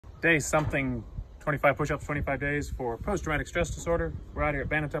day something, 25 push-ups, 25 days for post-traumatic stress disorder. We're out here at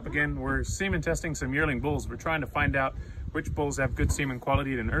Bannitup again. We're semen testing some yearling bulls. We're trying to find out which bulls have good semen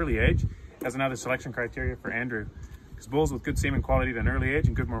quality at an early age as another selection criteria for Andrew. Because bulls with good semen quality at an early age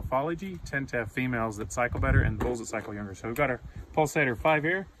and good morphology tend to have females that cycle better and bulls that cycle younger. So we've got our pulsator 5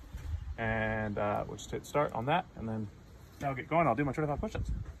 here, and we'll just hit start on that, and then I'll get going. I'll do my 25 push-ups.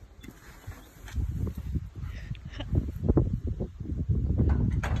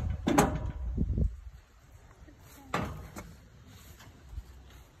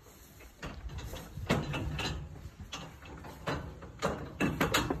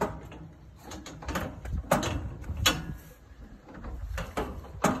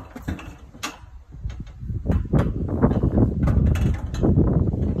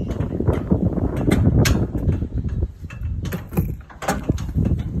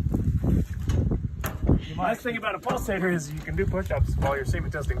 The nice thing about a pulsator is you can do push-ups while you're semen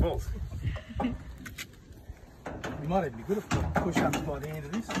testing bulls. You might even be good at push-ups by the end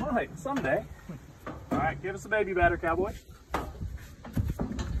of this. Might, someday. Alright, give us a baby batter, cowboy.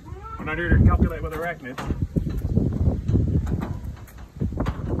 We're not here to calculate with arachnids.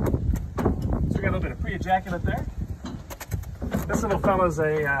 So we got a little bit of pre-ejaculate there. This little fella's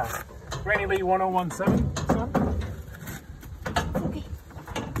a Granny Lee 1017 son.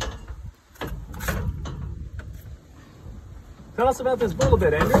 Tell us about this bull a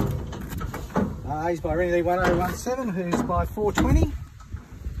bit, Andrew. He's by Rennie 1017, who's by 420.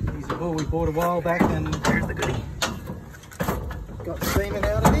 He's a bull we bought a while back, and Here's the goodie. got semen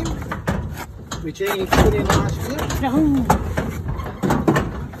out of him, which he put in last year. No.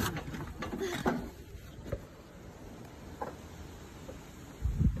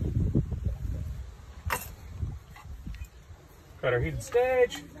 Got our heated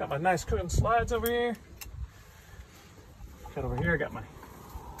stage. Got my nice cooling slides over here. Got over here, I got my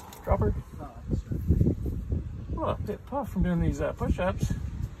dropper. Well, a bit puff from doing these push-ups.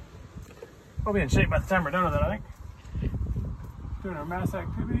 I'll be in shape by the time we're done with it, I think. Doing our mass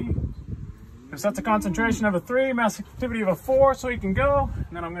activity. If that's a concentration of a 3, mass activity of a 4, so you can go.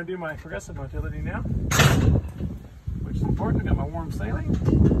 And then I'm going to do my progressive motility now, which is important. I got my warm saline.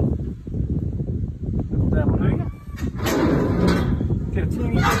 That'll do you. Get a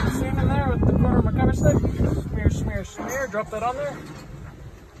teeny bit of semen there with the corner of my cover slip. Smear, smear, smear. Drop that on there.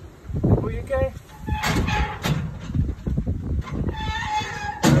 Are you okay?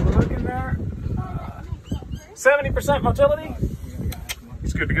 Have a look in there. 70% motility.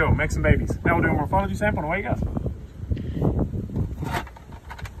 It's good to go. Make some babies. Now we'll do a morphology sample and away you go.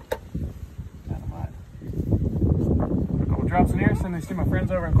 Dynamite. A couple drops in here. Send these to my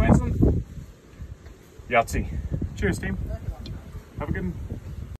friends over in Queensland. Yahtzee. Cheers, team. Have a good one.